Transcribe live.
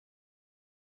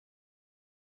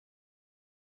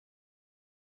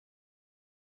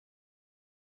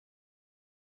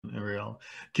Ariel.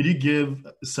 Could you give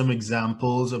some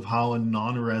examples of how a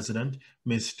non-resident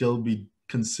may still be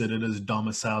considered as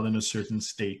domiciled in a certain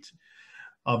state?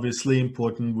 Obviously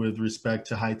important with respect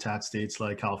to high tax states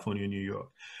like California and New York.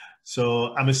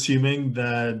 So I'm assuming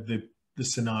that the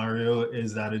scenario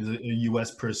is that it's a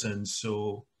US person,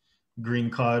 so green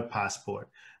card, passport,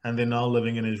 and they're now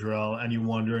living in Israel, and you're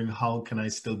wondering, how can I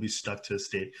still be stuck to a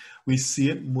state? We see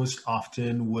it most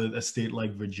often with a state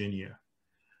like Virginia,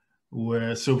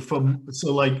 where so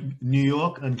like New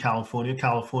York and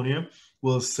California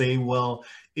will say, well,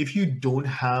 if you don't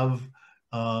have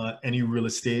any real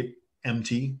estate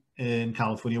empty in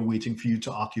California waiting for you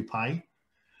to occupy,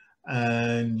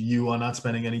 and you are not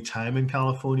spending any time in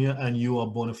California, and you are a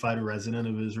bona fide resident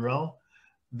of Israel,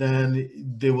 then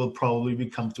they will probably be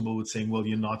comfortable with saying, well,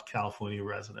 you're not California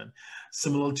resident.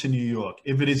 Similar to New York,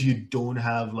 if it is you don't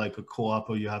have like a co-op,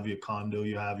 or you have your condo,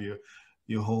 you have your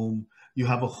home, you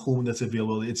have a home that's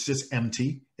available, it's just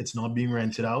empty, it's not being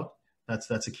rented out,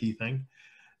 that's a key thing,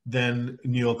 then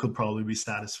New York could probably be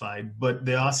satisfied. But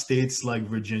there are states like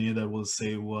Virginia that will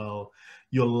say, well,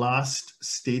 your last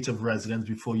state of residence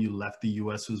before you left the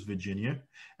US was Virginia,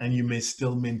 and you may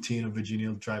still maintain a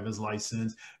Virginia driver's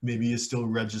license. Maybe you're still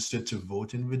registered to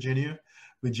vote in Virginia.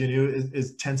 Virginia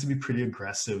tends to be pretty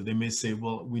aggressive. They may say,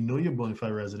 well, we know you're a bona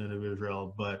fide resident of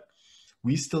Israel, but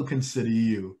we still consider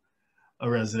you a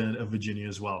resident of Virginia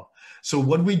as well. So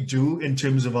what we do in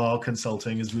terms of our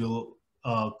consulting is we'll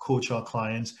coach our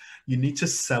clients. You need to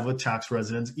sever tax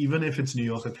residence, even if it's New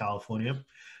York or California.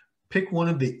 Pick one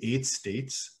of the 8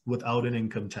 states without an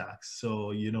income tax.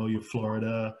 So, you know, your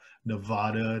Florida,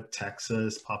 Nevada,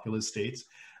 Texas, populous states,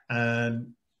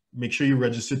 and make sure you're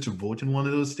registered to vote in one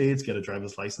of those states, get a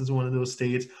driver's license in one of those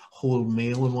states, hold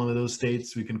mail in one of those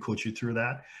states. We can coach you through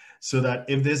that, so that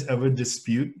if there's ever a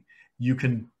dispute, you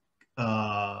can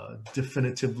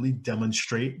definitively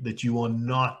demonstrate that you are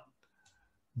not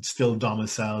still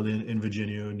domiciled in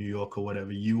Virginia or New York or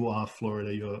whatever. You are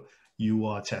Florida, you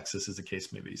are Texas, as the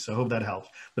case may be. So I hope that helps.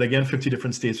 But again, 50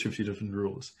 different states, 50 different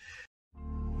rules.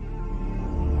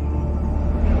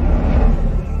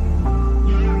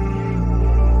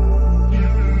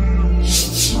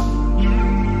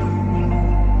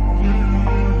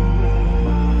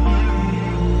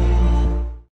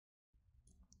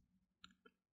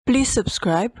 Please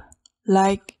subscribe,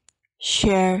 like,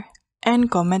 share,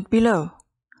 and comment below.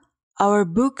 Our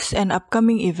books and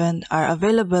upcoming event are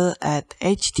available at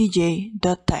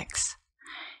htj.tax.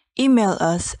 Email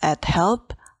us at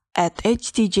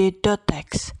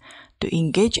help@htj.tax to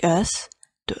engage us,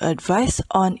 to advise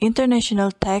on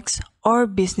international tax or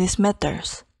business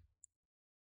matters.